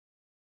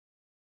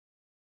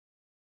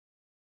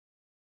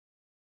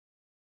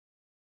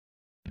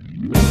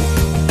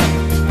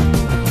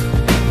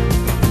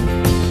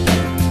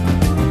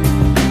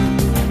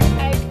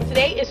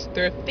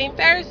Thrifting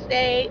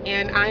Thursday,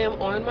 and I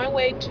am on my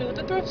way to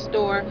the thrift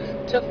store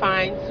to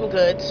find some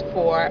goods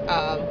for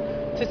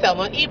to sell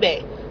on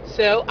eBay.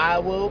 So I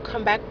will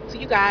come back to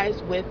you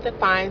guys with the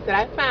finds that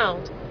I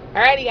found.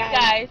 Alrighty,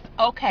 guys.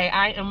 Okay,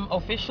 I am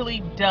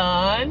officially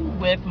done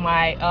with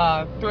my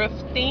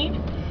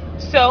thrifting.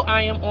 So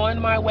I am on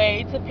my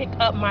way to pick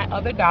up my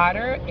other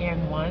daughter,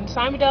 and once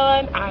I'm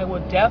done, I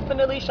will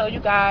definitely show you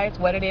guys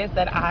what it is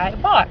that I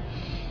bought.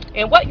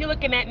 And what you're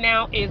looking at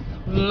now is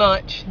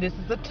lunch. This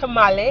is a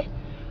tamale.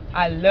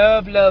 I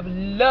love, love,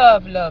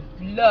 love, love,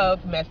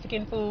 love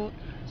Mexican food.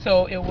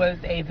 So it was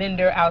a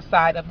vendor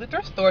outside of the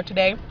thrift store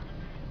today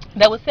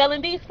that was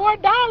selling these for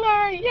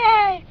 $1.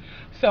 Yay!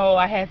 So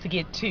I had to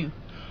get two.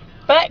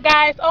 But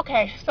guys,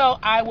 okay, so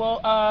I will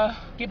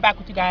get back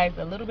with you guys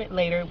a little bit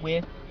later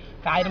with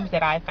the items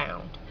that I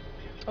found.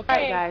 Okay.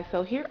 Alright guys,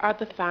 so here are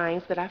the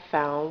finds that I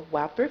found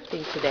while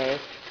thrifting today.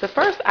 The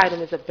first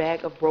item is a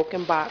bag of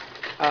broken box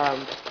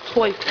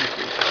toy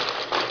pieces.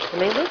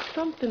 And they look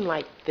something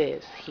like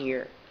this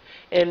here.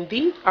 And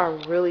these are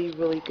really,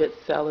 really good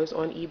sellers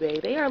on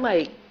eBay. They are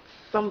like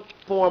some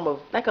form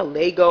of, like a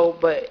Lego,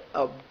 but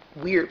a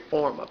weird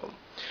form of them.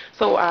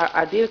 So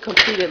I did a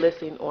completed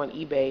listing on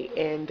eBay,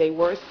 and they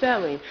were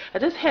selling. I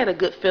just had a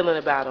good feeling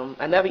about them.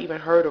 I never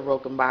even heard of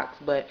broken box,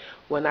 but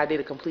when I did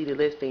a completed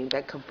listing,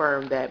 that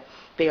confirmed that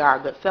they are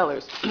good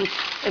sellers.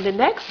 And the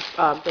next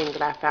thing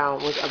that I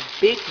found was a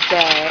big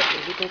bag,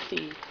 as you can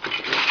see,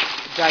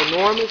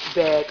 ginormous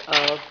bag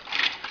of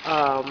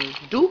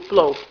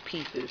Duplo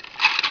pieces.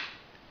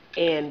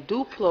 And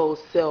Duplos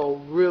sell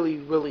really,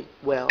 really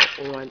well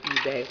on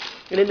eBay.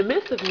 And in the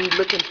midst of me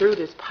looking through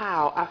this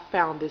pile, I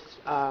found this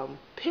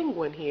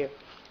penguin here.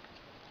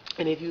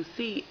 And if you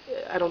see,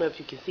 I don't know if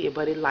you can see it,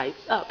 but it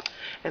lights up.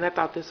 And I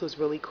thought this was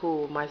really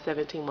cool. My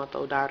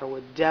 17-month-old daughter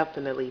would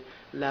definitely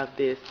love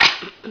this.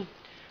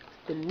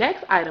 The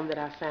next item that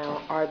I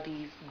found are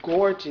these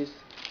gorgeous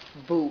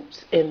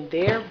boots. And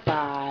they're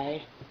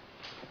by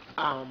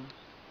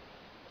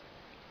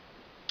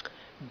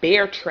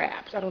Bear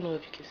Traps. I don't know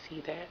if you can see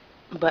that,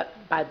 but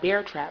by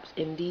Bear Traps,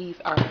 and these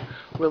are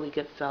really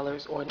good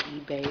sellers on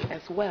eBay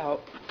as well.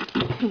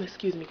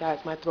 Excuse me guys,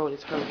 my throat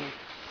is hurting,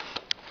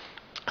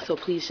 so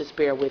please just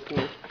bear with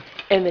me.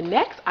 And the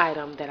next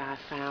item that I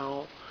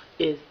found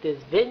is this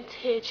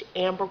vintage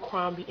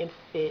Abercrombie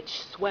 &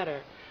 Fitch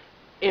sweater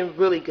in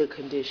really good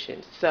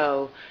condition,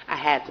 so I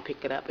had to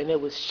pick it up, and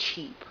it was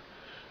cheap.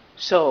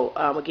 So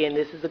again,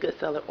 this is a good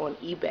seller on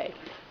eBay.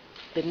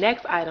 The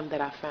next item that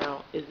I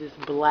found is this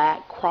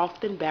black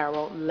Croft &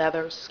 Barrel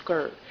leather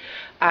skirt.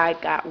 I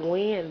got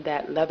wind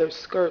that leather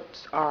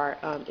skirts are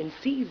in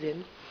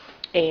season,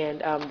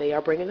 and they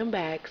are bringing them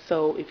back.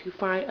 So if you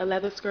find a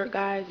leather skirt,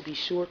 guys, be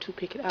sure to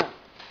pick it up.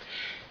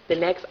 The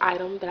next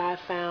item that I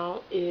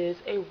found is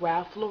a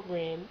Ralph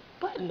Lauren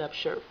button-up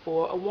shirt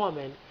for a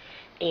woman.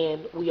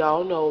 And we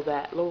all know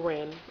that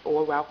Lauren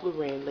or Ralph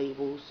Lauren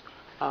labels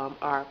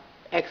are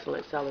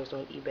excellent sellers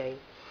on eBay.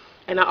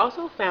 And I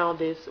also found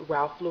this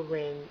Ralph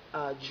Lauren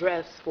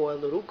dress for a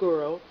little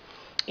girl,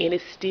 and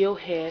it still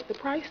had the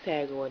price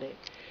tag on it.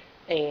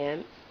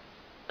 And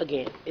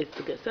again, it's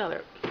a good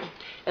seller.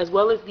 As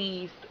well as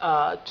these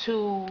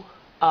two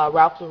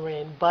Ralph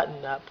Lauren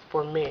button-ups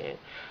for men.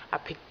 I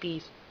picked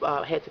these,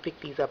 had to pick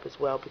these up as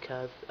well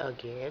because,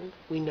 again,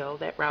 we know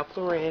that Ralph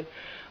Lauren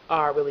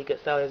are really good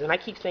sellers. And I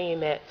keep saying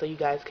that so you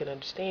guys can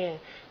understand.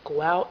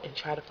 Go out and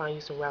try to find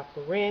you some Ralph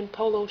Lauren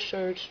polo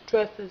shirts,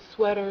 dresses,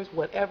 sweaters,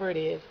 whatever it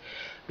is.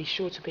 Be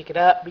sure to pick it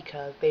up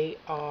because they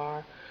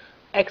are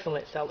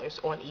excellent sellers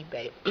on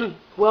eBay.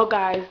 Well,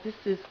 guys, this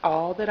is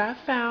all that I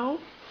found.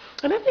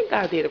 And I think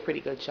I did a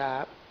pretty good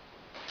job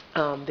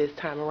this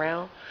time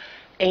around.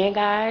 And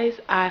guys,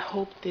 I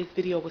hope this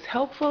video was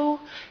helpful,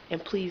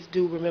 and please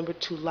do remember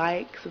to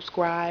like,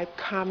 subscribe,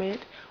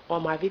 comment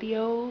on my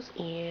videos,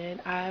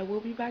 and I will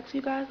be back to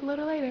you guys a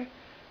little later.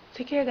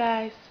 Take care,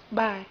 guys.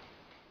 Bye.